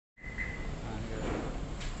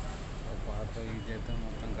చేద్దాం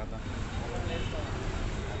మొత్తం కథ.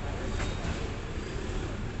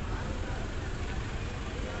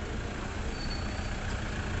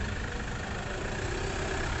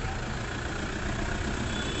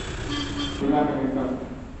 జిల్లా కలెక్టర్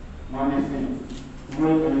మాన్యశ్రీ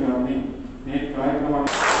గారిని నేటి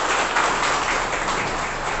కార్యక్రమాన్ని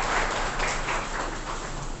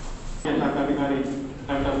శాఖ అధికారి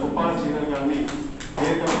డాక్టర్ కుప్పాల శ్రీధర్ గారిని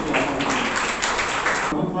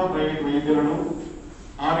ప్రభుత్వ ప్రైవేట్ వైద్యులను,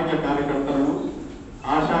 ఆరోగ్య కార్యకర్తలను,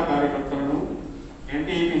 ఆశా కార్యకర్తలను,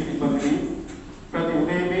 ఎన్టీఈపీ సిబ్బందిని ప్రతి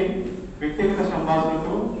ఉదయమే వ్యక్తిగత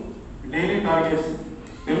సంభాషణతో డైలీ టార్గెట్స్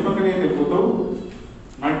తెలుపకనే తెలుపుతూ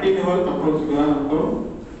మల్టీ లెవెల్ అప్రోచ్ విధానంతో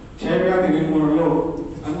క్షయవ్యాధి నిర్మూలనలో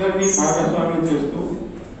అందరినీ భాగస్వామ్యం చేస్తూ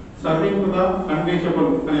సర్వింగ్ టు ద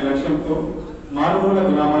అన్రీచబుల్ అనే లక్ష్యంతో మారుమూల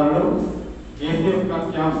గ్రామాలలో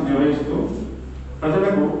ఏసీఎఫ్ క్యాంప్స్ నిర్వహిస్తూ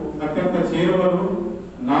ప్రజలకు అత్యంత చేరువలు,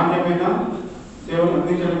 నాణ్యమైన సేవలు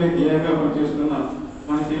అందించడమే ధ్యేయంగా పనిచేస్తున్న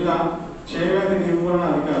మన జిల్లా క్షయవ్యాధి నిర్మూలన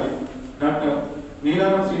అధికారి డాక్టర్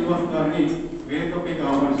నీలారం శ్రీనివాస్ గారిని వేదికపైకి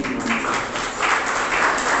ఆహ్వానిస్తున్నాను.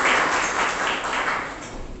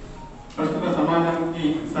 ప్రస్తుత సమాజానికి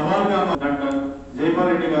సవాల్గా డాక్టర్ జైపాల్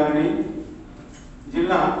రెడ్డి గారిని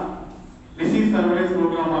జిల్లా disease surveillance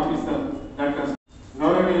programme officer doctor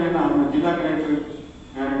గౌరవనీయులైన జిల్లా కలెక్టర్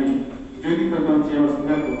గారిని జ్యోతి ప్రదానం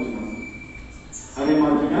చేయవలసిందిగా కోరుతున్నాను. అదే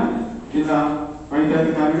మాదిరిగా జిల్లా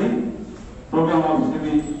వైద్యాధికారిని ప్రోగ్రామ్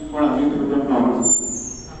ఆఫీసర్ని కూడా జ్యోతి ప్రదానం కావాలి.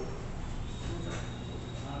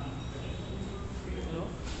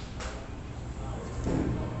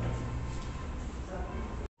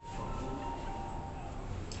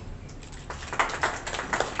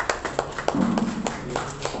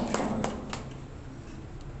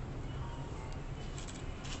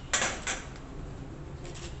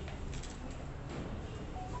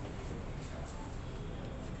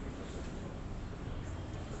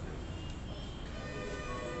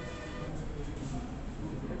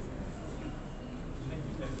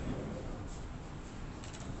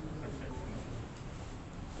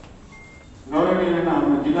 గౌరవనీయులైన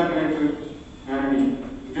జిల్లా కలెక్టర్ గారిని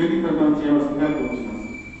జ్యోతి ప్రదానం చేయవలసిందిగా కోరుతున్నాను.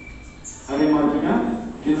 అదే మాదిరిగా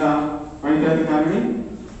జిల్లా వైద్యాధికారిని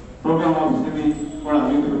ప్రోగ్రామ్ ఆఫీసర్ని కూడా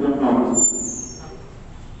జ్యోతి ప్రదానం కావాలి.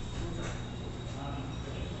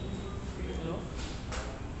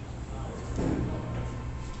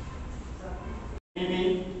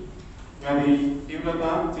 వ్యాధి తీవ్రత,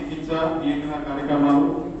 చికిత్స, నియంత్రణ కార్యక్రమాలు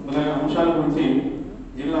మొదలైన అంశాల గురించి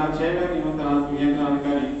జిల్లా క్షయవ్యాధి నియంత్రణ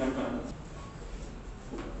అధికారి డాక్టర్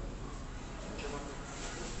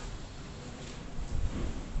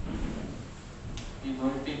ఈ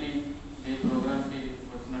ఓటీపీ ఏ ప్రోగ్రామ్కి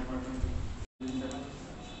వచ్చినటువంటి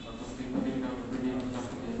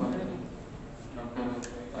డాక్టర్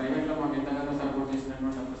ప్రైవేట్లో మాకు ఎంతగానో సపోర్ట్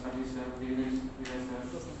చేసినటువంటి doctor Satish sir, Vijay sir,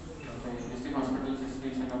 district hospital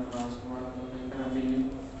సిస్టేషన్ doctor Raj Kumar,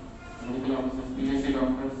 medical officers, PHC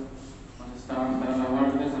doctors, మన స్టాఫ్, తర్వాత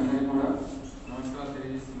అవార్డర్స్ అందరికీ కూడా నమస్కారాలు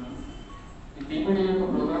తెలియజేస్తున్నాను. ఈ టీపీడీ యొక్క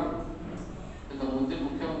ప్రోగ్రామ్ యొక్క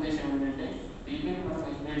ముఖ్య ఉద్దేశం ఏంటంటే టీబీని మనం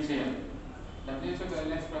ఎలిమినేట్ చేయాలి. WHO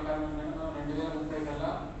గైడ్లైన్స్ ప్రకారం 2030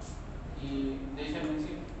 కల్లా ఈ దేశం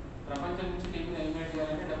నుంచి, ప్రపంచం నుంచి టీబీని ఎలిమినేట్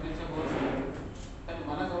చేయాలంటే WHO గోల్స్ ఉన్నాయి. కానీ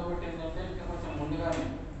మన గవర్నమెంట్ ఏంటంటే ఇంకా కొంచెం ముందుగానే,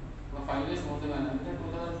 ఒక 5 years ముందుగానే, అంటే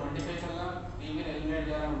 2025 కల్లా టీబీని ఎలిమినేట్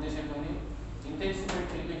చేయాలనే ఉద్దేశంతో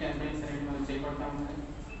ఇంటెన్సిఫైడ్ టీబీ క్యాంపెయిన్స్ అనేవి మనం చేపడతాము.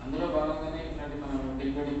 అందులో భాగంగానే ఇట్లాంటి మనం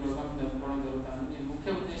టీబీడీ ప్రోగ్రామ్ జరుపుకోవడం జరుగుతుంది. దీని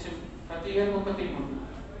ముఖ్య ఉద్దేశం ప్రతి ఇయర్ ఒక థీమ్ ఉంటుంది.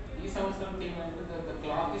 ఈ సంవత్సరం థీమ్ అంటే the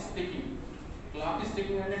clock is ticking. Clock is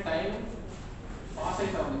ticking అంటే టైం పాస్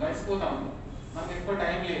అవుతా ఉంది, గడిచిపోతా ఉంది, మనకు ఎక్కువ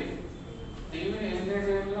టైం లేదు. టీవీని ఎలిమినేట్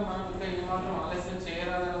చేయడంలో మనం ఇంకా ఏమాత్రం ఆలస్యం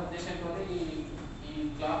చేయరాదనే ఉద్దేశంతో ఈ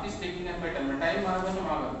క్లాక్ ఈస్ టికింగ్ అని పెట్టాలి. టైం మన కొంచెం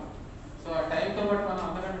ఆగాలి. సో ఆ టైంతో పాటు మనం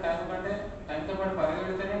అంతకంటే టైంతో పాటు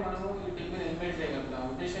పరిగెడితేనే మనము ఈ టీవీని ఎలిమినేట్ చేయగలుగుతాం. ఆ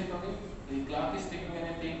ఉద్దేశంతో ఈ క్లాక్ ఈస్ టికింగ్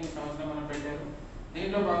అనే టీమ్ ఈ సంవత్సరం మనం పెట్టారు.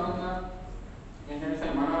 దీంట్లో భాగంగా ఏంటంటే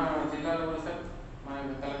సార్, మన జిల్లాలో కూడా సార్ మన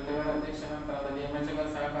కలెక్టర్ గారి అధ్యక్షత, తర్వాత డిఎంహెచ్ఓ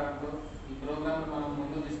గారి సహకారంతో ఈ ప్రోగ్రామ్ మనం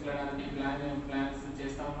ముందుకు తీసుకెళ్ళడానికి ప్లాన్స్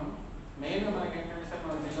చేస్తా ఉన్నాం. మెయిన్గా మనకి ఏంటంటే సార్,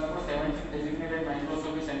 మన జిల్లాలో 17 డెసిగ్నేటెడ్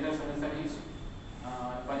మైక్రోస్కోపీ సెంటర్స్ ఉన్నాయి సార్.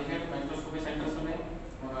 17 మైక్రోస్కోపీ సెంటర్స్ ఉన్నాయి.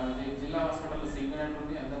 మన జిల్లా హాస్పిటల్లో సిగ్నెట్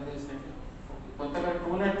ఉంది, అందరూ తెలిసినట్టు. కొత్తగా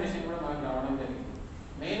 2 మిషన్ కూడా మనకు రావడం జరిగింది.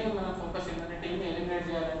 మెయిన్గా మన ఫోకస్ ఏంటంటే టీమ్ని ఎలిమినేట్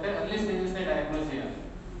చేయాలంటే ఎర్లీ స్టేజెస్ని డయాగ్నోస్ చేయాలి.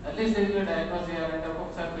 ఎర్లీ స్టేజ్లో డయాగ్నోస్ చేయాలంటే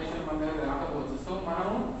ఒక్కొక్కసారి పేషెంట్ మన దగ్గర రాకపోవచ్చు. సో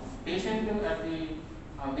మనము పేషెంట్ అది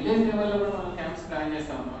విలేజ్ లెవెల్లో కూడా మనం క్యాంప్స్ ప్లాన్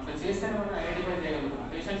చేస్తాము. అట్లా చేస్తేనే మనం ఐడెంటిఫై చేయగలుగుతాం.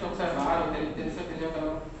 పేషెంట్స్ ఒకసారి రారు, తెలుసో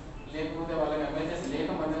తెలియగలరు, లేకపోతే వాళ్ళకి ఎమర్జెన్సీ లేక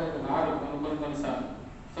మన దగ్గర రారు కొన్నిసార్లు.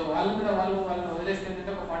 సో వాళ్ళు కూడా వాళ్ళని వదిలేస్తే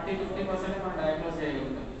ఏంటంటే ఒక 40-50% మనం డయాగ్నోస్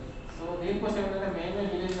చేయగలుగుతాం. సో దీనికోసం ఏంటంటే మెయిన్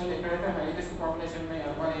విలేజ్లో ఎక్కడైతే హై రిస్క్ పాపులేషన్ ఉన్నాయి,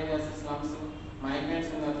 అర్బన్ ఏరియాస్, స్లమ్స్,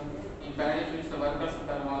 మైగ్రెంట్స్ ఉన్నారు, ఈ ప్యాడీ ఫీల్డ్స్ వర్కర్స్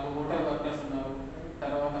ఉంటారు, వాళ్ళు హోటల్ వర్కర్స్ ఉన్నారు,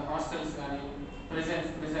 తర్వాత హాస్టల్స్ కానీ,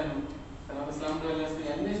 ప్రిజన్, తర్వాత స్లమ్ డ్వెల్లర్స్,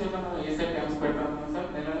 అన్ని చోట్ల మనం ఏసెట్ క్యాంప్స్ పెడతా ఉన్నాం సార్.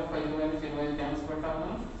 నెలలో 20-25 క్యాంప్స్ పెడతా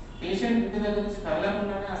ఉన్నాం. పేషెంట్ ఇంటి దగ్గర నుంచి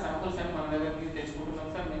కదలకుండానే ఆ శాంపుల్స్ అని మన దగ్గరికి తెచ్చుకుంటున్నాం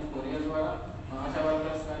సార్. మేము కొరియర్ ద్వారా ఆశా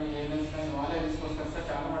వర్కర్స్ కానీ, ఏఎన్ఎంస్ కానీ వాళ్ళే తీసుకొస్తారు సార్.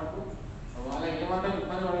 చాలా మటుకు వాళ్ళకి ఏమాత్రం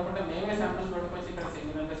ఇబ్బంది పడకుండా మేమే శాంపుల్స్ పట్టుకొచ్చి ఇక్కడ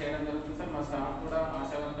సిగ్నల్గా చేయడం జరుగుతుంది సార్. మా స్టాఫ్ కూడా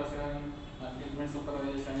ఆశా వర్కర్స్ కానీ, ట్రీట్మెంట్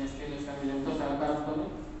సూపర్వైజర్స్ కానీ, ఎస్టీఎల్ఎస్ కానీ వీళ్ళెంతో సహకారంతో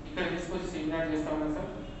ఇక్కడ తీసుకొచ్చి సిగ్నల్ చేస్తా ఉన్నాం సార్.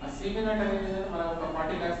 ఆ సిగ్నల్ అనేది మన ఒక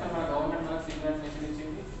 40 lakhs మన గవర్నమెంట్ మనకు సిగ్నల్ మెషిన్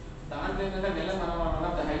ఇచ్చింది. దాంట్లో ఏంటంటే నెల మనం one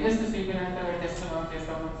of the highest signal test మనం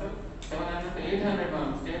చేస్తా ఉన్నాం సార్. 700-800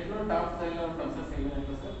 మనం స్టేట్లో టాప్ 5లో ఉంటాం సార్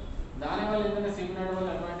సిగ్నల్లో సార్. దానివల్ల ఏంటంటే సిగ్నల్ వల్ల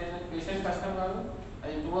అడ్వాంటేజ్ అంటే పేషెంట్ కష్టం కాదు.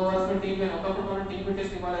 అది 2 hours టీబీ ఒకప్పుడు మనం టీబీ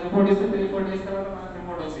టెస్ట్ ఇవాళ రిపోర్ట్ ఇస్తే 3-4 days తర్వాత మనకి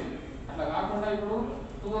రిపోర్ట్ వచ్చింది. అట్లా కాకుండా ఇప్పుడు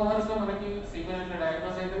 2 hours లో మనకి సిగ్నల్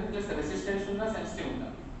డయాగ్నోస్ అవుతుంది. ప్లస్ రెసిస్టెన్స్ ఉందా, సెన్సిటివ్ ఉందా,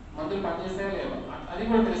 మందులు పనిచేస్తాయా లేవా అది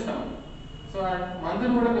కూడా తెలుస్తాం. సో ఆ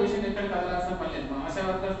మందులు కూడా పేషెంట్ ఎక్కడ కదలాల్సిన పని లేదు. మా ఆశా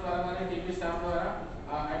వర్కర్స్ ద్వారా కానీ, టీబీ స్టాఫ్ ద్వారా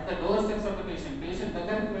at the door steps of the patient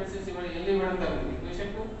దగ్గరికి మెడిసిన్స్ ఇవ్వడం జరుగుతుంది.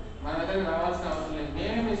 పేషెంట్ మన దగ్గరికి రావాల్సిన అవసరం లేదు.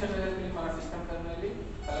 మేమే పేషెంట్ దగ్గరికి మన సిస్టమ్ దగ్గర వెళ్ళి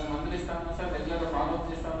వాళ్ళకి మందులు ఇస్తా ఉన్నాం సార్. రెగ్యులర్గా ఫాలో అప్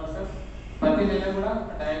చేస్తా ఉన్నాం సార్. ప్రతి నెల కూడా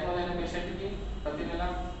డయాగ్నోజ్ అయిన పేషెంట్కి ప్రతి నెల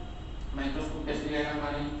మైక్రోస్కోప్ టెస్ట్ చేయడం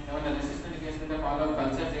కానీ, ఏమైనా రెసిస్టెంట్ కేసు ఉంటే ఫాలో అప్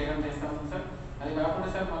కల్చర్ చేయడం చేస్తా ఉన్నాం సార్. అది కాకుండా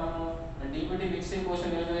సార్ మనము డీబీటీ మిక్సింగ్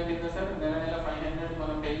పోషన్ యోజన ఏంటి సార్, నెల 500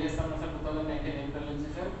 మనం పే చేస్తాం సార్. 2019 ఏప్రిల్ నుంచి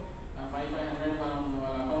సార్ 500 మనం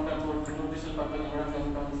వాళ్ళ అకౌంట్ న్యూట్రిషన్ పర్పస్ ఇవ్వడం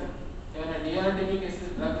జరుగుతుంది సార్. ఏమైనా డిఆర్టీబీ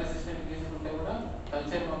కేసెస్, డ్రగ్ రెసిస్టెంట్ కేసెస్ ఉంటే కూడా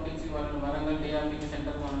కల్చర్ పంపించి వాళ్ళని వరంగల్ డిఆర్టీబీ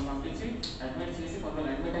సెంటర్ మనం పంపించి అడ్మిట్ చేసి కొంచెం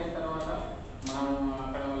అడ్మిట్ అయిన తర్వాత మనం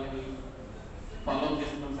అక్కడ వాళ్ళకి ఫాలో అప్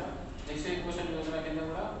చేస్తున్నాం సార్. నెక్స్ట్ పోషన్ యోజన కింద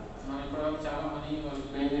కూడా మనం ఇప్పటివరకు చాలా మనీ వాళ్ళకి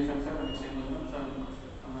పే చేసాం సార్. నెక్స్ట్ యోజన సార్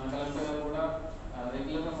మన కలెక్టర్ గారు కూడా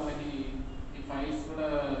రెగ్యులర్గా మనకి ఈ ఫైల్స్ కూడా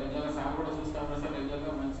రెగ్యులర్గా సార్ కూడా చూస్తూ ఉన్నారు సార్.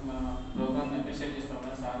 రెగ్యులర్గా మంచి మన ప్రోగ్రామ్ని అప్రిషియేట్ చేస్తూ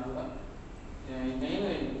ఉన్నారు సార్ కూడా. మెయిన్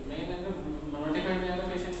అంటే నోటిఫైడ్ చేయాలి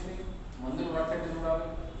పేషెంట్స్ని, మందులు పట్టేట్టు చూడాలి.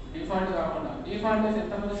 డిఫాల్ట్ కాకుండా, డిఫాల్టర్స్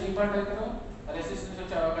ఎంతమంది డిఫాల్ట్ అవుతారో రెసిస్టెన్స్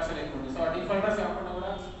వచ్చే అవకాశాలు ఎక్కువ ఉంది. సో ఆ డిఫాల్టర్స్ కాకుండా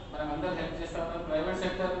కూడా మనకు అందరూ హెల్ప్ చేస్తూ ఉన్నారు. ప్రైవేట్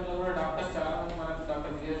సెక్టర్లో కూడా డాక్టర్స్ చాలా మంది మనకు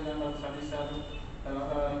డాక్టర్ జిఎస్ గారు, డాక్టర్ సతీష్ సార్,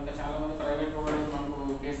 తర్వాత ఇంకా చాలా మంది ప్రైవేట్ ప్రొవైడర్స్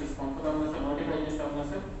మనకు కేసెస్ పంపుతా ఉన్నారు సార్, నోటిఫై చేస్తూ ఉన్నారు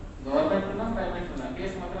సార్. గవర్నమెంట్ ఉన్నా ప్రైవేట్ ఉన్నా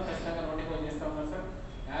కేసు మాత్రం ఖచ్చితంగా నోటిఫై చేస్తూ ఉన్నారు sir.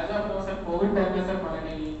 As of no sir Covid టైంలో సార్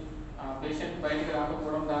మనకి పేషెంట్ బయటికి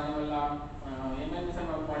రాకపోవడం దానివల్ల ఏమైంది సార్,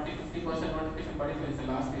 మనకు 40-50% నోటిఫికేషన్ పడిపోయింది సార్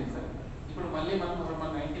లాస్ట్ ఇయర్ సార్. ఇప్పుడు మళ్ళీ మనం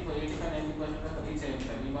 85-90% రీచ్ అయ్యింది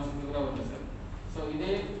సార్. ఈ మంత్ కూడా ఉంది సార్. సో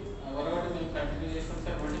ఇదే ఒకటి మేము కంటిన్యూ చేస్తాం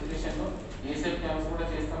సార్. నోటిఫికేషన్లో ఏసెట్ క్యాంప్స్ కూడా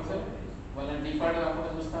చేస్తాం సార్. వాళ్ళని డిఫాల్ట్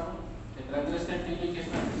కాకుండా చూస్తాము. Drug resistant TB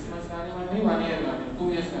case 6 months కానివ్వండి, 1 year కానివ్వండి, 2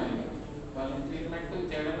 years కానివ్వండి, వాళ్ళని ట్రీట్మెంట్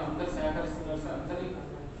చేయడంలో అందరూ సహకరిస్తున్నారు సార్. అందరి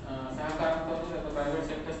సహకారంతో ప్రైవేట్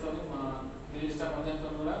సెక్టర్స్తో మా ఫీల్డ్ స్టాఫ్ అందరితో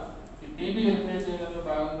కూడా ఈ టీబీ ఎలిమినేట్ చేయడంలో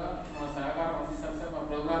భాగంగా మా సహకారం అందిస్తాం సార్. మా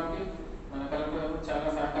ప్రోగ్రామ్కి మన కలెక్టర్ గారు చాలా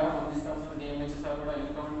సహకారం అందిస్తాం సార్. డిఎంహెచ్ సార్ కూడా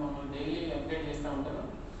ఎన్కౌంట్ మమ్మల్ని డైలీ అప్డేట్ చేస్తూ ఉంటారు.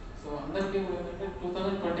 సో అందరికీ ఏంటంటే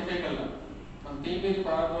 2025 కల్లా మన టీబీ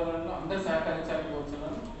పాల్గొనడంలో అందరూ సహకరించాలని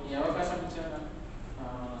కోరుతున్నాను. ఈ అవకాశం ఇచ్చిన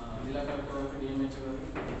జిల్లా కలెక్టర్ గారికి, డిఎంహెచ్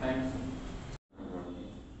గారికి thanks.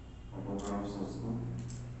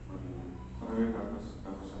 Private doctors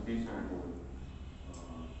doctor Satish and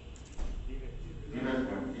Dheeraj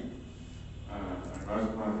గారికి,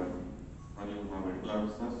 రాజ్కుమార్ గారికి, మరియు మా మెడికల్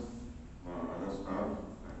ఆఫీసర్స్, మా other staff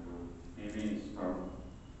and TV staff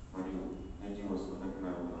మరియు ఎన్జిఓస్ అందరికీ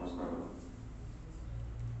నా నమస్కారం.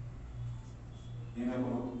 దీని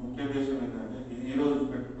ముఖ్య ఉద్దేశం ఏంటంటే ఈరోజు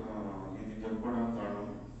ఇది జరుపుకోవడానికి కారణం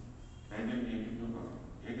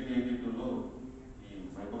 1882లో ఈ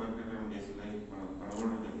మైక్రోబ్యాక్టీరియం కేసులై మనం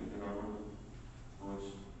కనుగొనడం జరిగింది. కాబట్టి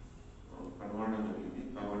కనుగొనడం జరిగింది.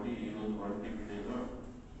 కాబట్టి ఈరోజు వరల్డ్ టీబీ డేగా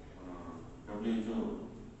WHO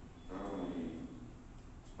ఈ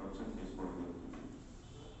ఫంక్షన్ చేసుకోవడం జరుగుతుంది.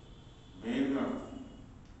 మెయిన్గా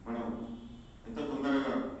మనం ఎంత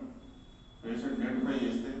తొందరగా పేషెంట్ ఐడెంటిఫై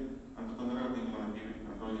చేస్తే అంత తొందరగా దీన్ని మనం టీబీని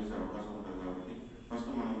కంట్రోల్ చేసే అవకాశం ఉంటుంది. కాబట్టి ఫస్ట్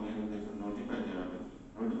మనం మెయిన్ ఉద్దేశం నోటిఫై చేయాలి.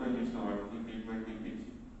 నోటిఫై చేసిన వాటికి ట్రీట్మెంట్ ఇప్పించి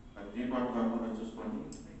అది డీపార్ట్ కాకుండా చూసుకొని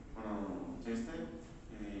మనం చేస్తే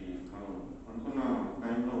ఇది మనం అనుకున్న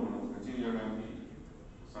టైంలో మనం అచీవ్ చేయడానికి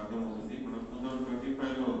సాధ్యమవుతుంది. మనం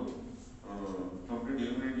 2025లో కంప్లీట్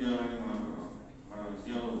ఎలిమినేట్ చేయాలని మన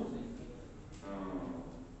ఇండియాలో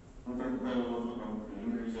 2025లో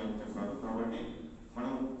ఎలిమినేట్ చేయాలని చెప్పారు. కాబట్టి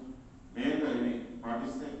మనం మెయిన్గా ఇవి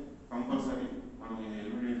పాటిస్తే కంపల్సరీ మనం ఇది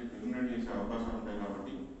ఎలిమినేట్ చేసే అవకాశాలు ఉంటాయి.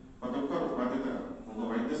 కాబట్టి ప్రతి ఒక్కరు బాధ్యత, ఒక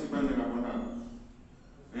వైద్య సిబ్బంది కాకుండా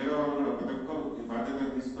వేరే వాళ్ళు కూడా ప్రతి ఒక్కరు ఈ బాధ్యత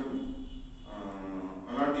తీసుకొని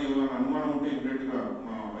అలాంటి ఏమైనా అనుమానం ఉంటే ఇమీడియట్గా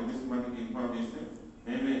మా వైద్య సిబ్బందికి ఇన్ఫార్మ్ చేస్తే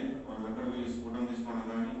మేమే వాళ్ళ దగ్గర స్ఫుటం తీసుకోవడం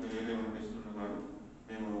కానీ ఇంకా వేరే ఏమైనా టెస్టులు కానీ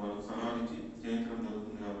మేము వాళ్ళకి సలహాలు ఇచ్చి చేయించడం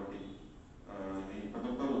జరుగుతుంది. కాబట్టి ఇది ప్రతి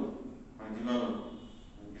ఒక్కరు మన జిల్లాలో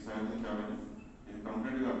సాధించాలని ఇది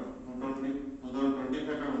కంప్లీట్గా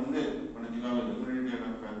 2025 ముందే మన జిల్లాలో ఇమ్యూనిటీ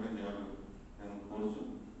అనేది ప్రయత్నం చేయాలని నేను కోరుచు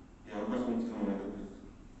ఈ అవకాశం ఇచ్చిన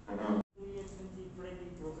ఇప్పుడైతే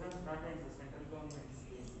ఈ ప్రోగ్రామ్ స్టార్ట్ అయింది సెంట్రల్ గవర్నమెంట్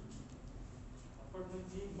స్కీమ్. అప్పటి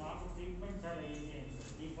నుంచి మాకు ట్రీట్మెంట్ చాలా ఈజీ అయింది.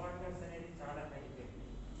 డిఫాల్టర్స్ అనేది చాలా తగ్గిపోయింది.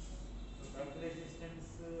 డ్రగ్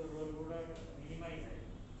రెసిస్టెన్స్ రోల్ కూడా మినిమైజ్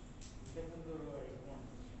అయ్యింది. ఇంతకుముందు ఎక్కువ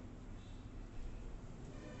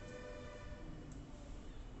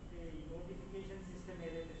అంటే ఈ నోటిఫికేషన్ సిస్టమ్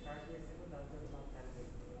ఏదైతే స్టార్ట్ చేసిందో దాంతో మాకు చాలా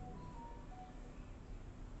తగ్గిపోయింది.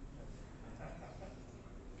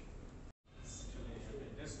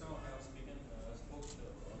 Just now I was spoke to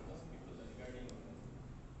all those people regarding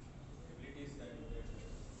abilities that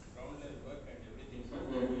ground level work and everything. So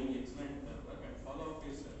they are doing excellent work and follow up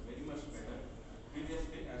is very much better.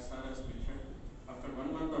 Previously, as far as mentioned, after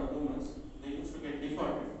 1 month or 2 months, they used to get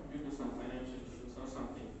defaulted due to some financial issues or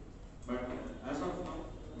something. But as of now,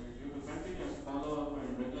 due to continuous follow up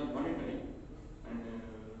and regular monitoring and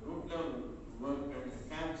root level work and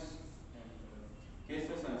camps and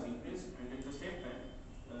cases has increased, and at the same time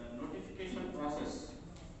notification process,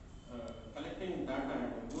 collecting data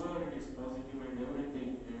and whoever it is positive and everything,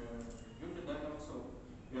 due to that also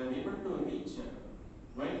we are able to reach.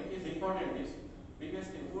 Why it is important is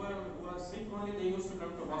previously who was sick only they used to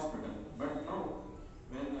come to hospital, but now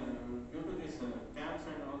when due to this camps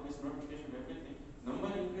and all this notification everything,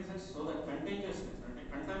 number increases, so that contagiousness and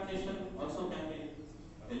contamination also can be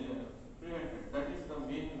prevented. That is the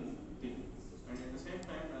main thing. And at the same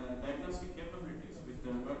time diagnostic capabilities with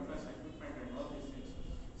the world class equipment and all these things,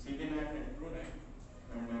 CBNAT and TrueNAT,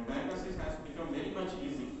 and diagnosis has become very much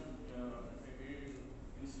easy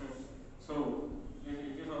instant. So it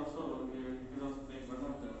is also playing one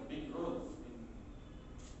of the big role in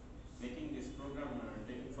making this program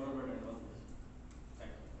taking forward and all this.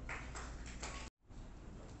 Thank you.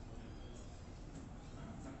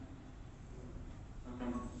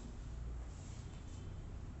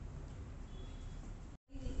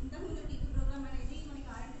 ఇంతకుముందు TV programme అనేది మనకి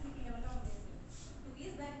RMT లెవెల్లో ఉండేది. 2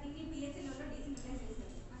 years back దీన్ని PHC లెవెల్లో decentralise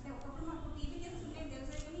చేశారు. అంటే ఒకప్పుడు మాకు టీవీ కేసెస్ ఉంటే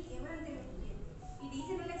తెలుసు కానీ ఎవరైనా తెలియదు. ఈ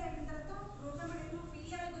డీసెంట్రలైజ్ అయిన తర్వాత ప్రోగ్రామ్ అనేది మాకు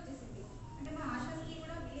ఫీల్డ్ లెవెల్కి వచ్చేసింది. అంటే మా ఆశాస్కి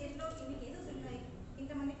కూడా విలేజ్లో ఎన్ని కేసెస్ ఉన్నాయి,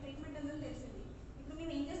 ఇంతమంది ట్రీట్మెంట్ ఉందని తెలిసింది. ఇప్పుడు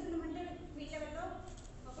మేము ఏం చేస్తున్నామంటే ఫీల్డ్ లెవెల్లో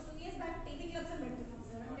ఒక 2 years బ్యాక్ టీవీ క్లబ్స్ అని పెడుతున్నాం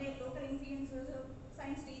సార్. అంటే local influencers,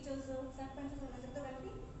 science teachers, sarpanches అందరితో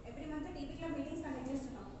కలిపి every month TV club meetings conduct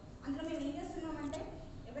చేస్తున్నాం. అందులో మేము ఏం చేస్తున్నామంటే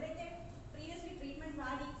ఎవరైతే ప్రీవియస్లీ ట్రీట్మెంట్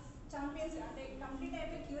వాడి ఛాంపియన్స్ అంటే కంప్లీట్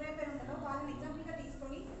అయిపోయి క్యూర్ అయిపోయి ఉంటారో వాళ్ళని ఎగ్జాంపుల్గా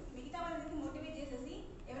తీసుకొని మిగతా వాళ్ళకి మోటివేట్ చేసేసి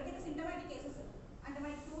ఎవరికైతే సింటమాటిక్ కేసెస్ అంటే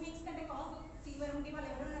మనకి 2 weeks కంటే కాఫ్ ఫీవర్ ఉండి వాళ్ళు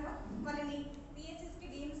ఎవరు ఉన్నారో వాళ్ళని పిహెచ్ఎస్కి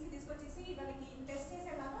డిఎంస్కి తీసుకొచ్చేసి వాళ్ళకి టెస్ట్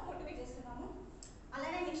చేసేలాగా మోటివేట్ చేస్తున్నాము.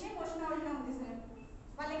 అలానే నిశ్చయ పోషణ అవసరం ఉంది సార్.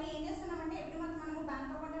 వాళ్ళకి ఏం చేస్తున్నామంటే ఎవ్రీ మంత్ మనము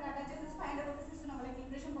బ్యాంక్ అకౌంట్ అటాచ్ చేసేసి 500 రూపీస్ ఇస్తున్నాం వాళ్ళకి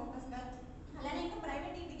న్యూట్రిషన్ పర్పస్గా. అలానే ఇంకా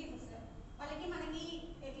ప్రైవేట్ ఇంటికి సార్ వాళ్ళకి మనకి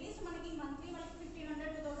అట్లీస్ట్ మనకి మంత్లీ వాళ్ళకి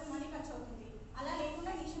 1500-2000 మనీ ఖర్చు అవుతుంది. అలా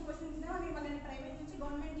లేకుండా నిశ్చయ పోషణ కింద వాళ్ళని ప్రైవేట్ నుంచి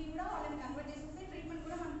గవర్నమెంట్కి కూడా వాళ్ళని కన్వర్ట్ చేసేసి ట్రీట్మెంట్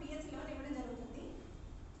కూడా మన పిహెచ్సి లెవెల్ ఇవ్వడం జరుగుతుంది.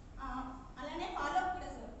 అలానే ఫాలోఅప్ కూడా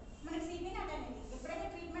సార్ మనకి CBNAT అనేది ఎప్పుడైతే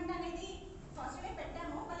ట్రీట్మెంట్ అనేది ఫస్ట్ డే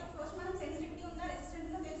పెట్టామో వాళ్ళకి ఫస్ట్ మనం సెన్సిటివిటీ ఉందా రెసిస్టెంట్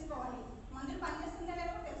ఉందో తెలుసుకోవాలి, మందులు పనిచేస్తుందా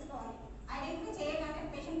లేదో తెలుసుకోవాలి. ఐడెంటిఫై చేయగానే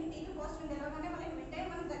పేషెంట్కి టీబీ పాజిటివ్ తెలవగానే వాళ్ళకి వెంటనే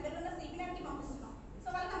మనం దగ్గరలో ఉన్న CBNATకి పంపిస్తున్నాం. సో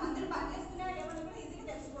వాళ్ళకి ఆ మందులు పనిచేస్తున్నాయా లేవని కూడా ఈజీగా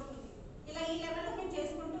తెలిసిపోతుంది. ఇలా ఈ లెవెల్లో మేము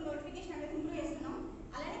చేసుకుంటూ నోటిఫికేషన్ అనేది ఇంప్రూవ్ చేస్తున్నాం.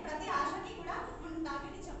 అలానే ప్రతి ఆశకి కూడా మనం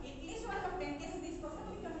టార్గెట్ ఇచ్చాం. అట్లీస్ట్ వాళ్ళు ఒక 10 cases తీసుకొస్తాం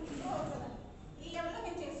ఇంకా ఇంప్రూవ్ అవుతుంది. ఈ లెవెల్లో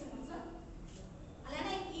మేము చేస్తున్నాం సార్.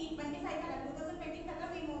 అలానే ఈ 2025 కల్లా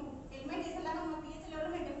మేము ఎలిమెంట్ చేసేలాగా మా పిహెచ్సి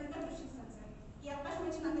లెవెల్లో మేము డెఫినెట్గా దృష్టిస్తాం సార్. ఈ అవకాశం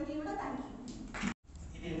ఇచ్చినందుకు కూడా థ్యాంక్ యూ.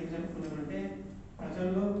 ఇది ఎందుకు జరుపుకున్నామంటే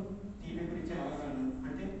ప్రజల్లో టీబీ గురించి అవగాహన,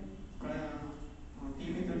 అంటే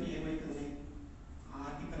టీబీ తోటి ఏమవుతుంది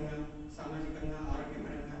ఆర్థికంగా, సామాజికంగా,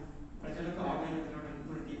 ఆరోగ్యపరంగా ప్రజలకు అవగాహన తెలవడానికి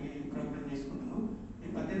కూడా టీబీ ప్రోగ్రామ్ చేసుకుంటాము. ఈ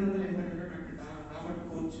 1882 డాక్టర్ రాబర్ట్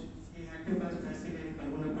కోచ్ ఈ యాక్టివ్ క్లాస్ బ్యాసిలియాని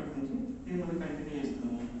కనుగొన్నప్పటి నుంచి ఇది మనం కంటిన్యూ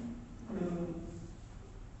చేస్తున్నాము. ఇప్పుడు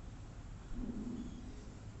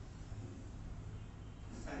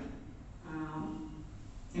సరే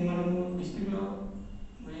ఇది మనము డిస్ట్రిక్ట్లో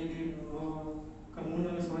ఇది ఒక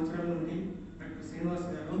 3-4 సంవత్సరాల నుండి డాక్టర్ శ్రీనివాస్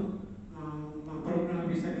గారు మా ప్రోగ్రామ్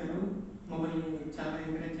ఆఫీసర్ గారు మమ్మల్ని చాలా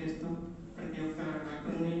ఎంకరేజ్ చేస్తూ ప్రతి ఒక్క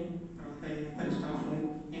డాక్టర్ని తర్వాత ఇతర స్టాఫ్ని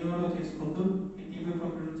ఇన్వాల్వ్ చేసుకుంటూ ఈ టీబీ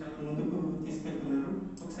ప్రోగ్రామ్ చాలా ముందుకు తీసుకెళ్తున్నారు.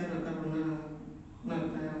 ఒకసారి నా తరఫున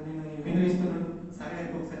నేను వినిపిస్తున్నాను. సార్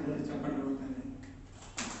గారికి ఒకసారి ముందు చెప్పండి అవుతాను.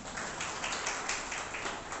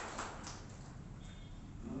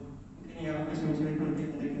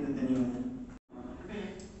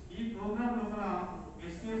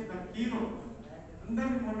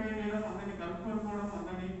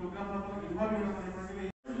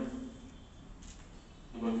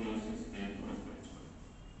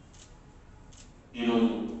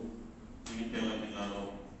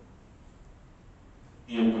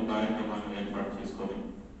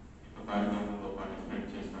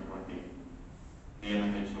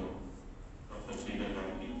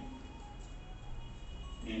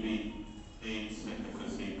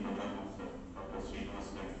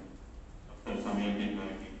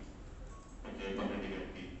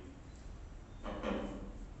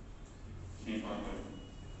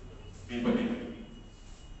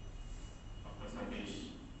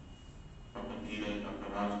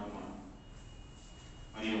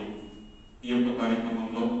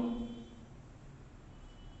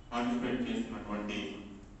 పార్టిసిపేట్ చేస్తున్నటువంటి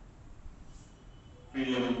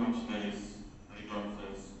field level functionaries, medical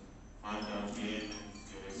officers, మార్చర్స్,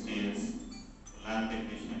 ANMs, STS, lab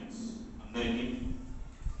technicians అందరికీ,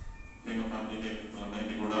 నేను ఫ్యామిలీ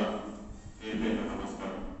అందరికీ కూడా పేరు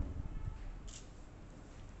నమస్కారం.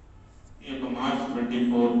 ఈ యొక్క మార్చ్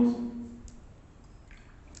 24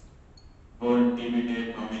 వరల్డ్ టీబీ డే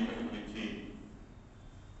ప్రాముఖ్యత గురించి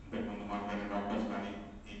ఇంతకుముందు మాట్లాడిన డాక్టర్స్ కానీ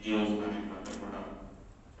ఎన్జిఓస్ కానీ అందరూ కూడా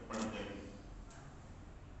చెప్పడం జరిగింది.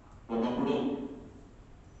 ఒకప్పుడు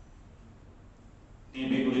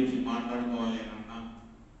టీబీ గురించి మాట్లాడుకోవాలి అన్నా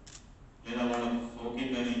లేదా వాళ్ళకు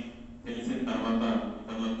సోకిందని తెలిసిన తర్వాత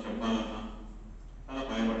ఇతరులకు చెప్పాలన్నా చాలా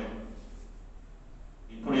భయపడేది.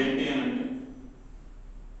 ఇప్పుడు ఏంటి అని అంటే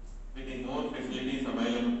with more facilities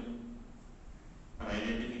available for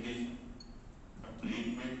identification, for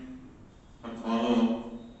treatment, for follow up,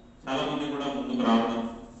 చాలా మంది కూడా ముందుకు రావడం,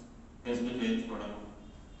 టెస్ట్ చేయించుకోవడం,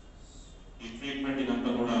 ఈ ట్రీట్మెంట్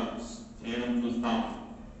ఇదంతా కూడా చేయడం చూస్తాం.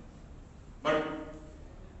 బట్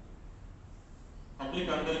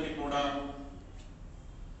పబ్లిక్ అందరికీ కూడా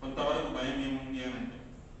కొంతవరకు భయం ఏముంది అని అంటే,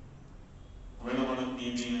 ఒకవేళ వాళ్ళకి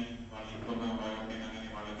టీబీ కానీ వాళ్ళ ఇంట్లో బాగోపోయినా కానీ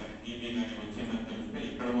వాళ్ళకి టీబీ కానీ వచ్చిందని తెలిస్తే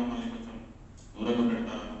ఇక్కడ మమ్మల్ని కొంచెం దూరంగా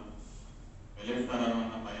పెడతారనో వెళ్ళేస్తారనో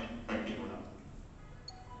అన్న భయం బట్టి కూడా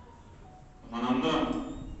మనందరం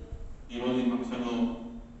ఈరోజు ఈ ఫంక్షన్లో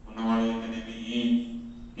ఉన్న వాళ్ళైతేనేమి, ఈ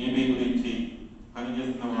టీబీ గురించి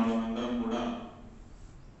పనిచేస్తున్న వాళ్ళందరం కూడా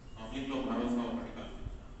పబ్లిక్లో భరోసా ఒకటి కల్పించాలి.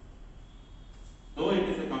 Though it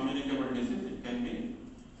is a communicable disease, it can be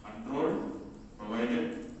controlled, provided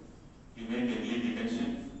you make early detection,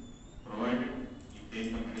 provided you take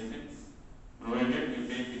the medicines, provided you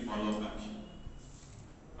take the follow-up action.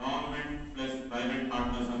 Government plus private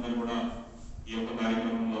partners అందరూ కూడా ఈ యొక్క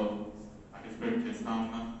కార్యక్రమంలో పార్టిసిపేట్ చేస్తా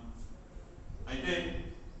ఉన్నాం. అయితే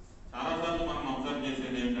చాలాసార్లు మనం అబ్జర్వ్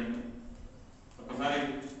చేసేది ఏంటంటే, ఒకసారి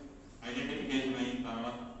ఐడెంటిఫికేషన్ అయిన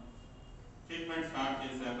తర్వాత ట్రీట్మెంట్ స్టార్ట్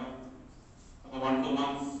చేశాక ఒక 1-2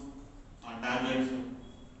 months ఆ టాబ్లెట్స్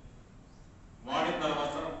వాడిన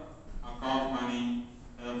తర్వాత ఆ కాఫ్ కానీ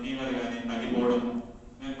లేదా ఫీవర్ కానీ తగ్గిపోవడం,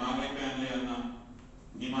 నేను బాగైపోయానులే అన్న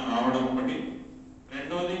ధీమా రావడం ఒకటి.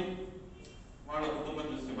 రెండోది వాళ్ళ కుటుంబ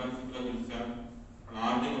పరిస్థితుల్లో చూసా, వాళ్ళ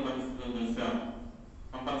ఆర్థిక పరిస్థితుల్లో చూసా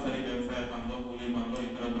కంపల్సరీ వ్యవసాయ పనిలో, కూలీ పనిలో,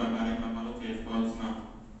 ఇతర కార్యక్రమాలు చేసుకోవాల్సిన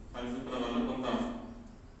పరిస్థితుల వల్ల కొంత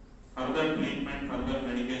further treatment, further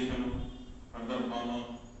medication, further follow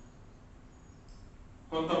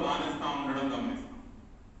కొంత మానేస్తా ఉండడం గమనిస్తాం.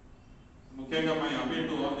 ముఖ్యంగా my appeal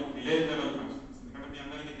to all the village level functions. ఎందుకంటే మీ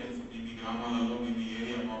అందరికీ తెలుసు, మీ గ్రామాలలో, మీ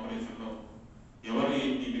ఏరియా పాపులేషన్లో ఎవరు ఈ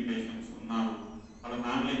టీబీ పేషెంట్స్ ఉన్నారు, వాళ్ళ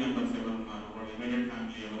ఫ్యామిలీ మెంబర్స్ ఎవరు ఉన్నారు, వాళ్ళ ఇమీడియట్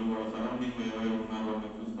ఫ్యామిలీ ఎవరు, వాళ్ళ సరౌండింగ్లో ఎవరెవరు ఉన్నారు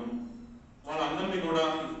అని చూస్తాం. వాళ్ళందరినీ కూడా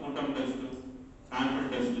స్కూటమ్ టెస్ట్, శాంపుల్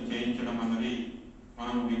టెస్ట్ చేయించడం అన్నది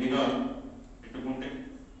మనం విధిగా పెట్టుకుంటే,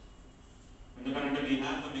 ఎందుకంటే we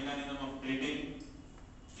have the mechanism of treating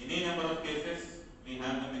any number of cases, we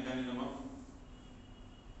have the mechanism of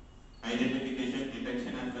identification,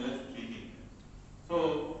 detection as well as treating. So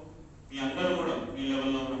మీ అందరూ కూడా మీ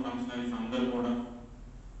లెవెల్లో ఉన్న ఫంక్షనరీస్ అందరూ కూడా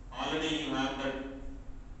already you have that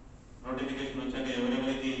notification వచ్చాక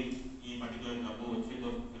ఎవరెవరికి ఈ పర్టికులర్ జబ్బు వచ్చిందో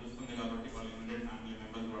తెలుస్తుంది కాబట్టి వాళ్ళ ఇమీడియట్ ఫ్యామిలీ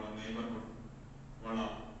మెంబర్స్, వాళ్ళ నైబర్హుడ్, వాళ్ళ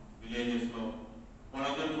విలేజెస్లో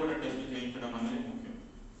వాళ్ళందరూ కూడా టెస్ట్ చేయించడం అనేది ముఖ్యం.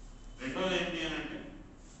 రెండోది ఏంటి అని అంటే,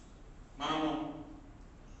 మనము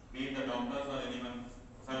మీ డాక్టర్స్ ఆర్ ఎనీవన్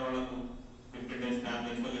ఒకసారి వాళ్ళకు 50 days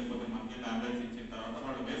టాబ్లెట్స్ లేకపోతే మంత్లీ టాబ్లెట్స్ ఇచ్చిన తర్వాత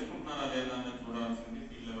వాళ్ళు వేసుకుంటున్నారా లేదా అని చూడాల్సింది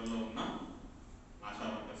ఫీల్డ్ లెవెల్లో ఉన్న ఆశా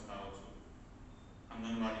వర్కర్స్ కావచ్చు,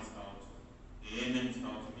 అంగన్వాడీస్ కావచ్చు, ఏఎన్ఎంస్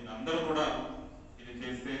కావచ్చు, మీరు అందరూ కూడా ఇది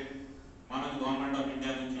చేస్తే మనకు గవర్నమెంట్ ఆఫ్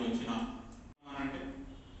ఇండియా నుంచి వచ్చిన అంటే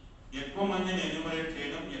ఎక్కువ మందిని ఎన్యూమరేట్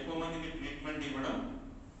చేయడం, ఎక్కువ మందికి ట్రీట్మెంట్ ఇవ్వడం,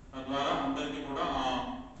 తద్వారా అందరికీ కూడా ఆ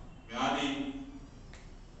వ్యాధి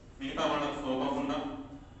మిగతా వాళ్ళకు సోకకుండా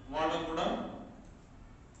వాళ్ళకు కూడా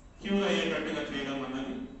క్యూర్ అయ్యేటట్టుగా చేయడం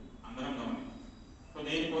అన్నది అందరం గమనించాం. సో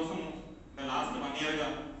దీనికోసం లాస్ట్ 1 yearగా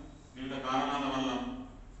వివిధ కారణాల వల్ల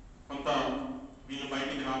కొంత వీళ్ళు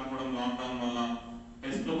బయటికి రాకపోవడం, లాక్డౌన్ వల్ల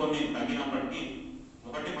టెస్టులు కొన్ని తగ్గినప్పటికీ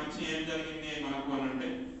ఒకటి మంచి ఏం జరిగింది మనకు అని అంటే,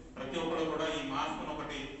 ప్రతి ఒక్కరు కూడా ఈ మాస్క్ను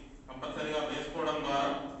ఒకటి కంపల్సరీగా వేసుకోవడం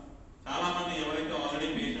ద్వారా చాలా మంది ఎవరైతే ఆల్రెడీ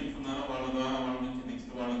పేషెంట్స్ ఉన్నారో వాళ్ళ ద్వారా వాళ్ళ నుంచి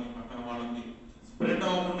నెక్స్ట్ వాళ్ళకి, పక్కన వాళ్ళకి స్ప్రెడ్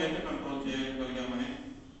అవ్వకుండా అయితే control చేయగలిగామని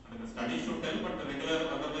the study should tell, but the regular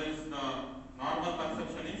otherwise the normal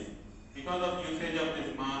perception is because of usage of this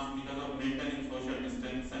mask, because of maintaining social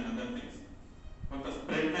distance and other things, కొంత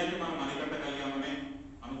స్ప్రెడ్ అయితే మనం అరికట్టగలిగామని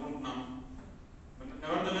అనుకుంటున్నాం.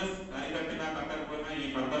 నెవర్దలెస్ అరికట్టినా కట్టకపోయినా ఈ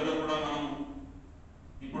ఫర్దర్గా కూడా మనం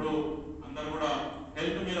ఇప్పుడు అందరూ కూడా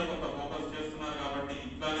హెల్త్ మీద కొంత ఫోకస్ చేస్తున్నారు కాబట్టి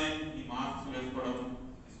ఇట్లానే ఈ మాస్క్స్ వేసుకోవడం,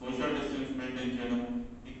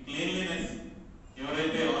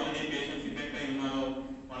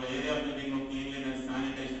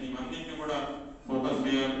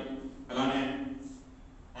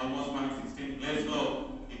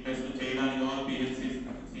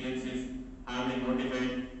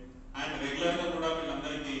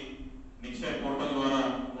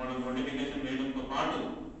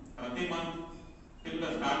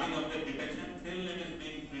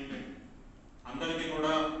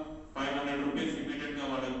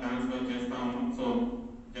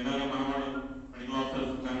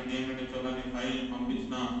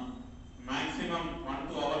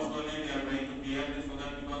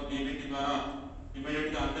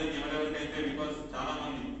 బికాస్ చాలా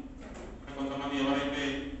మంది కొంతమంది ఎవరైతే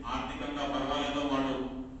ఆర్థికంగా పర్వాలేదో వాళ్ళు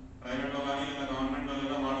ప్రైవేట్లో కానీ లేదా గవర్నమెంట్లో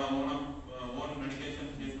లేదా వాళ్ళ ఓన్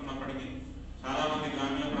మెడికేషన్ తీసుకున్నప్పటికీ చాలా మంది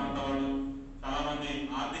గ్రామీణ ప్రాంత వాళ్ళు, చాలా మంది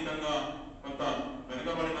ఆర్థికంగా కొంత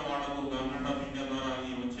వెనుకబడిన వాళ్లకు గవర్నమెంట్ ఆఫ్ ఇండియా ద్వారా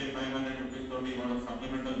ఈ వచ్చే 500 రూపీస్ తోటి వాళ్ళకి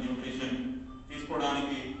సప్లిమెంటల్ న్యూట్రిషన్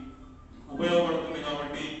తీసుకోవడానికి ఉపయోగపడుతుంది.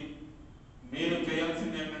 కాబట్టి మీరు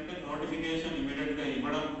చేయాల్సింది ఏంటంటే నోటిఫికేషన్ ఇమీడియట్ గా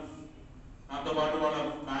ఇవ్వడం, దాంతోపాటు వాళ్ళ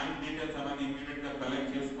బ్యాంక్ డీటెయిల్స్ అనేది ఇమీడియట్ గా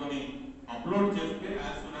కలెక్ట్ చేసుకొని అప్లోడ్ చేస్తే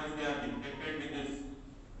as soon as they are detected with this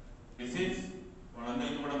disease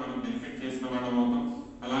వాళ్ళందరికీ కూడా మనం బెనిఫిట్ చేసిన వాళ్ళం అవుతాం.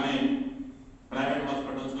 అలానే ప్రైవేట్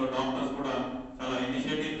హాస్పిటల్స్ లో డాక్టర్స్ కూడా చాలా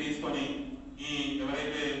ఇనిషియేటివ్ తీసుకొని ఈ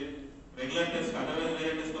ఎవరైతే రెగ్యులర్ టెస్ట్ అదర్వైజ్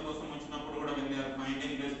వేరే టెస్ట్ల కోసం వచ్చినప్పుడు కూడా when they are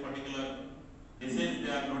finding this particular disease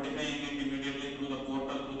they are notifying it immediately through the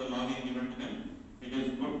portal, through the login given to them. It is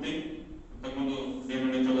good thing. ఇంతకుముందు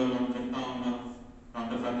డిఎంఎన్హెచ్ఓ గారు మనం చెప్తా ఉన్నారు,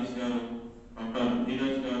 డాక్టర్ సతీష్ గారు, డాక్టర్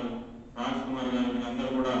ధీరజ్ గారు, రాజ్ కుమార్ గారు, వీళ్ళందరూ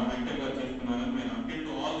కూడా యాక్టివ్ గా చేస్తున్నారని నేను appeal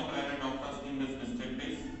to all the private doctors in this district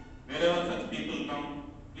please wherever such people come,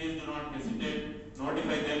 please do not hesitate,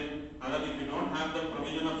 notify them. Other if you don't have the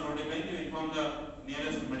provision of notifying, you inform the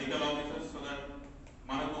nearest medical officers so that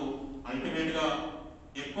మనకు ultimate గా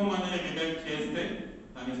ఎక్కువ మందిని detect చేస్తే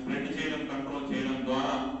దాన్ని spread చేయడం, control చేయడం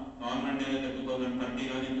ద్వారా government ఏదైతే 2030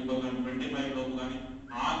 కానీ 2025 లోపు కానీ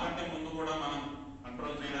ఆ కంటే ముందు కూడా మనం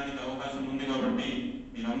కంట్రోల్ చేయడానికి అవకాశం ఉంది. కాబట్టి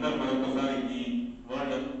మీరందరూ మరొకసారి ఈ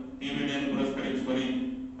వరల్డ్ టీబీ డేని పురస్కరించుకొని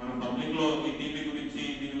మనం పబ్లిక్ లో ఈ టీబీ గురించి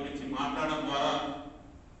దీని గురించి మాట్లాడడం ద్వారా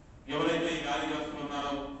ఎవరైతే ఈ వ్యాధిగ్రస్తులు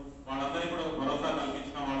ఉన్నారో వాళ్ళందరికీ కూడా భరోసా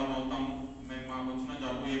కల్పించిన వాళ్ళం అవుతాం. మేము మాకు వచ్చిన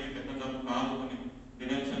జబ్బు ఏమి పెద్ద జబ్బు కాదు, కొన్ని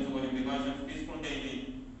డిరెక్షన్స్ కొన్ని ప్రికాషన్స్ తీసుకుంటే ఇది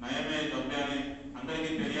నయమే జబ్బే అని అందరికీ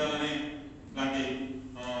తెలియాలని ఇలాంటి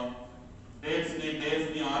డేట్స్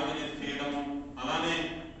ని ఆర్గనైజ్ చేయడము. అలానే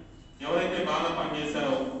ఎవరైతే బాగా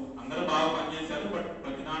పనిచేశారో అందరూ బాగా పనిచేశారు, బట్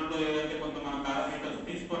ప్రతి దాంట్లో ఏదైతే కొంత మన పారామీటర్స్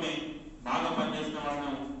తీసుకొని బాగా పనిచేసిన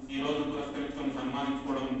వాళ్ళను ఈ రోజు పురస్కరించుకొని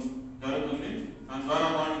సన్మానించుకోవడం జరుగుతుంది. దాని ద్వారా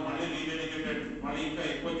వాళ్ళు మళ్ళీ రీడెడికేటెడ్ మళ్ళీ ఇంకా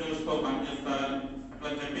ఎక్కువ జోష్తో పనిచేస్తారని అట్లా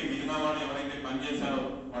చెప్పి మిగతా వాళ్ళు ఎవరైతే పనిచేశారో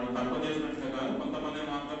వాళ్ళు తక్కువ చేసినట్టుగా కాదు, కొంతమంది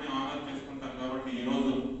మాత్రమే ఆనర్ చేసుకుంటారు. కాబట్టి ఈ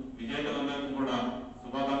రోజు విజేతలందరికీ కూడా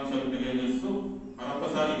శుభాకాంక్షలు తెలియజేస్తూ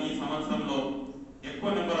మరొకసారి ఈ సంవత్సరంలో ఎక్కువ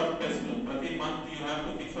నెంబర్ ఆఫ్ టెస్ట్లు ప్రతి month you have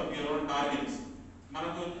to fix up your own targets.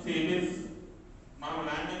 మనకు సిటీస్ మనం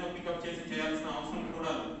ర్యాండమ్ గా పికప్ చేసి చేయాల్సిన అవసరం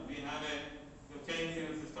కూడా we have a change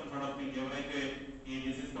in system sort of thing. ఎవరైతే ఈ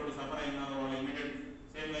డిసీజ్ తోటి సఫర్ అయినారో వాళ్ళు immediate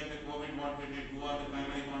same like the Covid what we did, who are the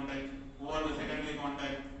primary contact, who are the secondary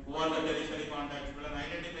contact, who are the tertiary contact, వీళ్ళని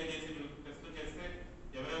identify చేసి test చేస్తే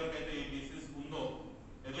ఎవరెవరికైతే ఈ disease ఉందో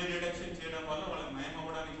early detection చేయడం వల్ల వాళ్ళకి నయం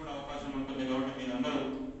అవ్వడానికి కూడా అవకాశం ఉంటుంది. కాబట్టి మీరందరూ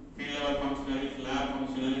field level functionaries, lab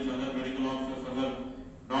functionaries, other medical officers, other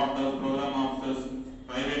doctors, programme officers,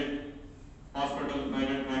 private hospital,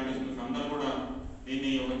 private practitioners అందరూ కూడా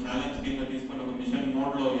దీన్ని ఒక ఛాలెంజ్ కింద తీసుకుని ఒక మిషన్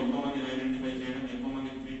మోడ్ లో ఎక్కువ మందిని ఐడెంటిఫై చేయడం, ఎక్కువ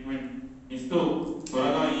మందికి ట్రీట్మెంట్ ఇస్తూ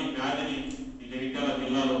త్వరగా ఈ వ్యాధిని ఈ జగిత్యాల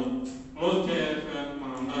జిల్లాలో క్లోజ్ చేయాలని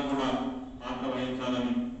మనం అందరం కూడా పాత్ర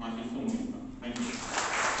వహించాలని ఆశిస్తూ ముగిస్తాం. Thank you.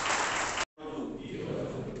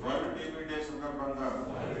 World TB day సందర్భంగా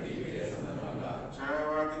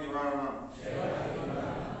క్షయవ్యాధి నివారణ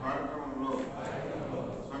కార్యక్రమంలో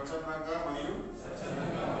స్వచ్ఛందంగా మరియు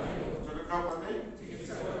చురుగ్గా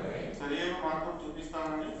సరైన మార్గం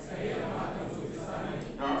చూపిస్తానని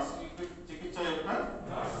డాట్స్ చికిత్స యొక్క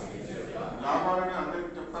లాభాలని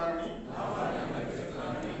అందరికీ చెప్తానని,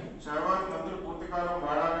 క్షయవ్యాధి మందులు పూర్తికాలం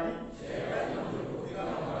వాడాలని,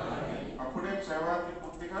 అప్పుడే క్షయవ్యాధిని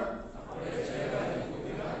పూర్తిగా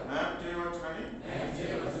నయం చేయవచ్చునని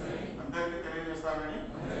అందరికీ తెలియజేస్తానని,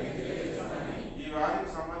 ఈ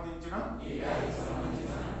వ్యాధికి సంబంధించిన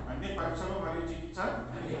అన్ని పరీక్షలు మరియు చికిత్స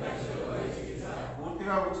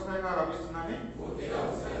పూర్తిగా ఉచితంగా లభిస్తుందని,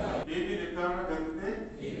 టీబీ నిర్ధారణ జరిగితే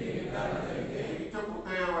చికిత్స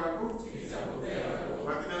పూర్తయ్యే వరకు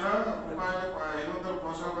ప్రతి నెల ₹500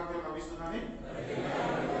 పోషక భత్యం లభిస్తుందని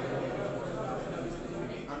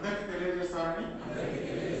అందరికీ తెలియజేస్తానని,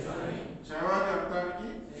 క్షయవ్యాధి అంతానికి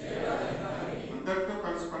అందరితో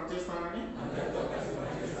కలిసి పనిచేస్తానని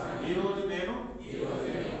ఈరోజు నేను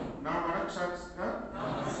నా మనఃసాక్షిగా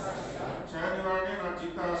క్షయ నివారణే నా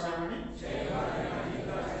జీవిత ఆశయమని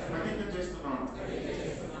ప్రతిజ్ఞ చేస్తున్నాను.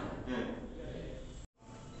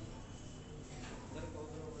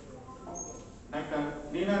 డాక్టర్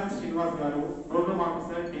నీనా శ్రీనివాస్ గారు, ప్రోగ్రామ్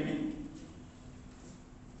ఆఫీసర్ టీవీ.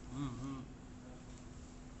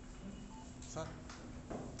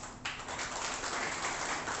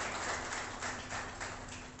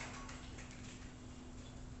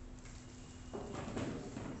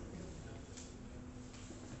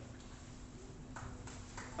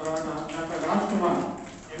 తర్వాత doctor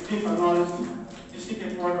district Padmavati district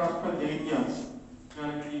head quarter hospital Jagtial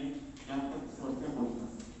గారిని వస్తే పోతున్నారు.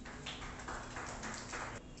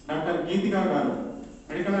 డాక్టర్ గీతికా గారు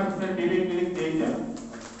medical officer TV clinic Jagtial.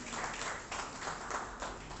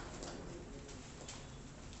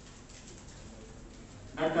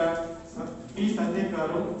 Doctor P Sanjay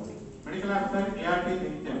గారు మెడికల్ ఆఫీసర్ ఏఆర్టీ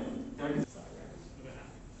జగిత్యాల.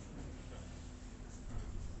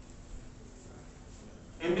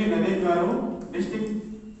 ఎండి నరేష్ గారు district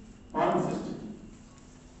pharmacist.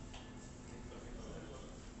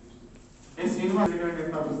 Yes Srinivas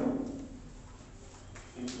health officer.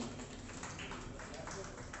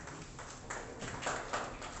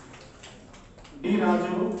 D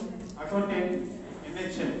రాజు అకౌంటెంట్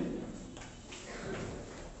ఎన్హెచ్ఎం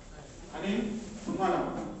అని తుమ్మల.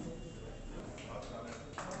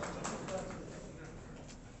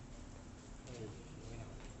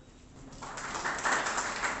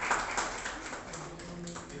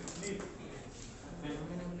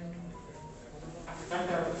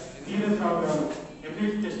 డాక్టర్ నీరజ్ రావు గారు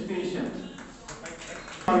ఎంఎస్ టెస్టిషియన్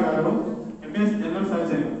గారు ఎంఎస్ జనరల్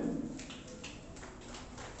సర్జరీ.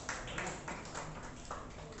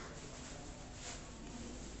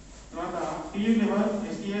 తర్వాత TU level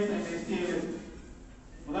STS and STS.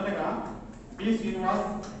 మొదటగా B Srinivas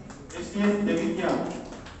STS Jagtial.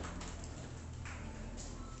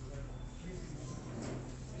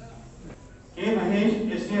 K Mahesh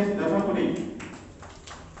STS Dharmapuri.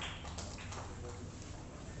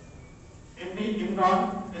 ఎండి Imran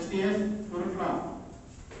STS Kurutla.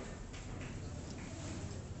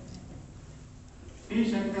 T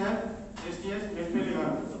Shankar STS Metpally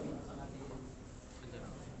గారు.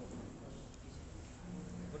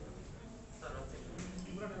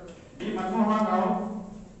 D Manmohan Rao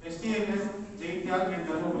STS Jagtial and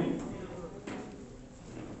Dharmapuri.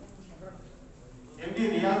 MD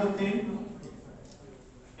Riyazuddin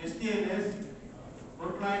STS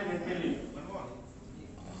Kurutla and Metpally.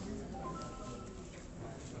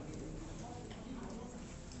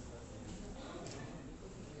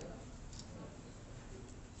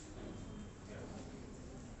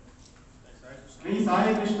 Shri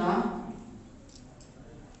Sai Krishna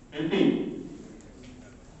LT.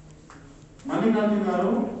 Mallikarjuna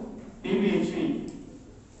గారు టీపీహెచ్పి.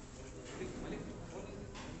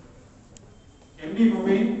 ఎండి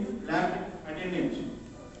mobile lab attendant.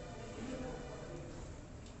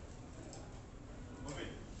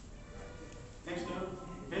 Next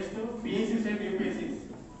best PSC set UPSC.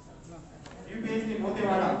 UPSC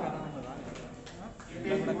మోతేవాడ.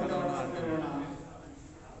 UPSC మోతేవాడ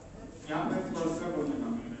यहाँ पे course का बोलना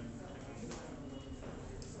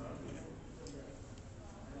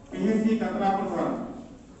PSC कतरापुर द्वारा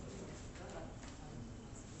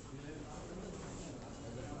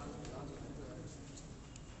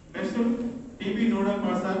best TP nodal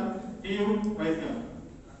person TU वैद्य.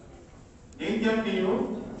 Jagtial TU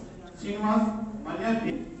Srinivas मल्याल.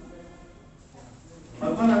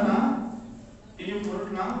 पद्मलता TU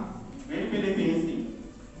कुरुट्ल Medpalli PSC.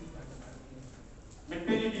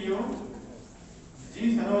 Metpally TU G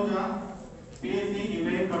Saroja PSC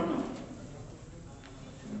Ibrahimpatnam.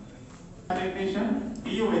 Technician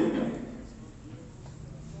TU వైద్య.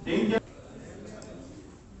 Jagtial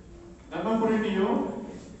Dharmapuri TU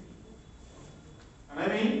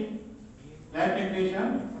Ravi lab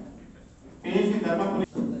technician PSC Dharmapuri.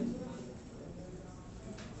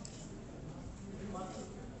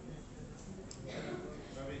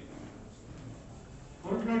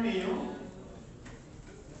 Kurutla TU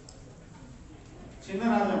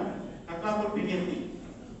చిన్నరాజం Katlapur PSC.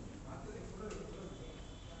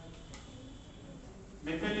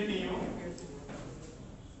 Metpally TU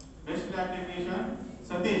best lab technician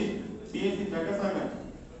Satish PSC జగసాగర్.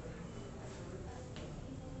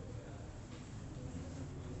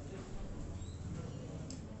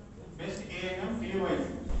 Best ANM పియూఎస్.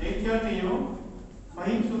 Jagtial TU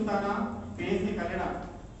Faheem Sultana PSC Kannada.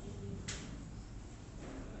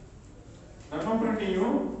 Dharmapuram TU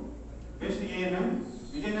best ANM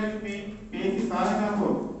Vijayalakshmi PSC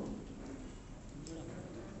Sarangpur.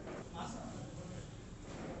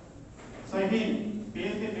 सहीन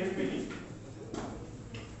PSC Medpalli.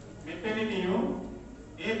 Medpalli TU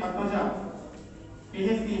ए Padmaja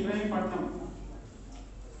PSC इब्राहींपट्నం.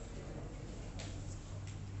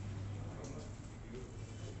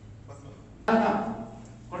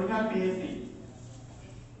 कोडगाल PSC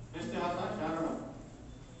best आशा Sharda.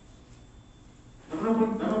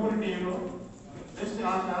 Dharmapuri TU best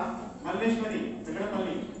ఆశ Malleswari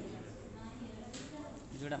Venkatapalli.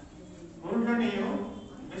 Kurutla TU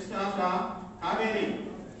best ఆశ Kaveri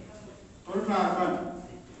Kurutla urban.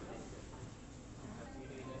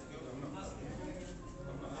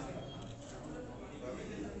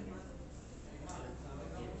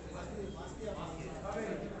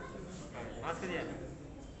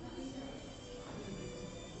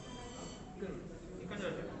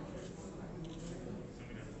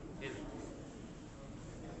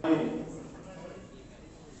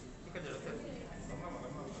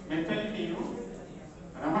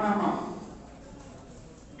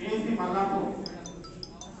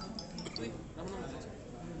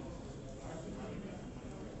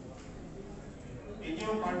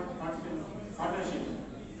 NGO partnership.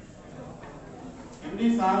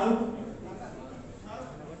 MD Saru,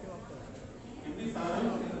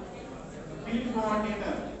 field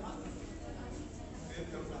coordinator.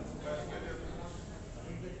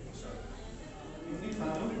 MD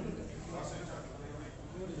Saru.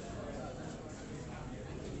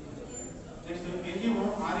 Next NGO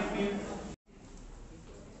RMP.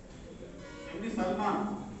 MD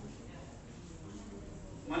Salman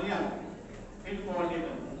Malia, field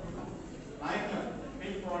coordinator. Nayak,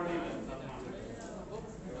 field coordinator.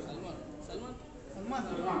 Salman.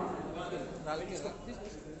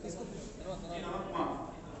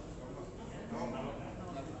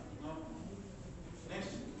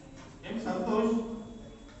 Next, M. Santosh,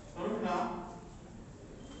 Torukla,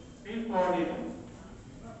 field coordinator.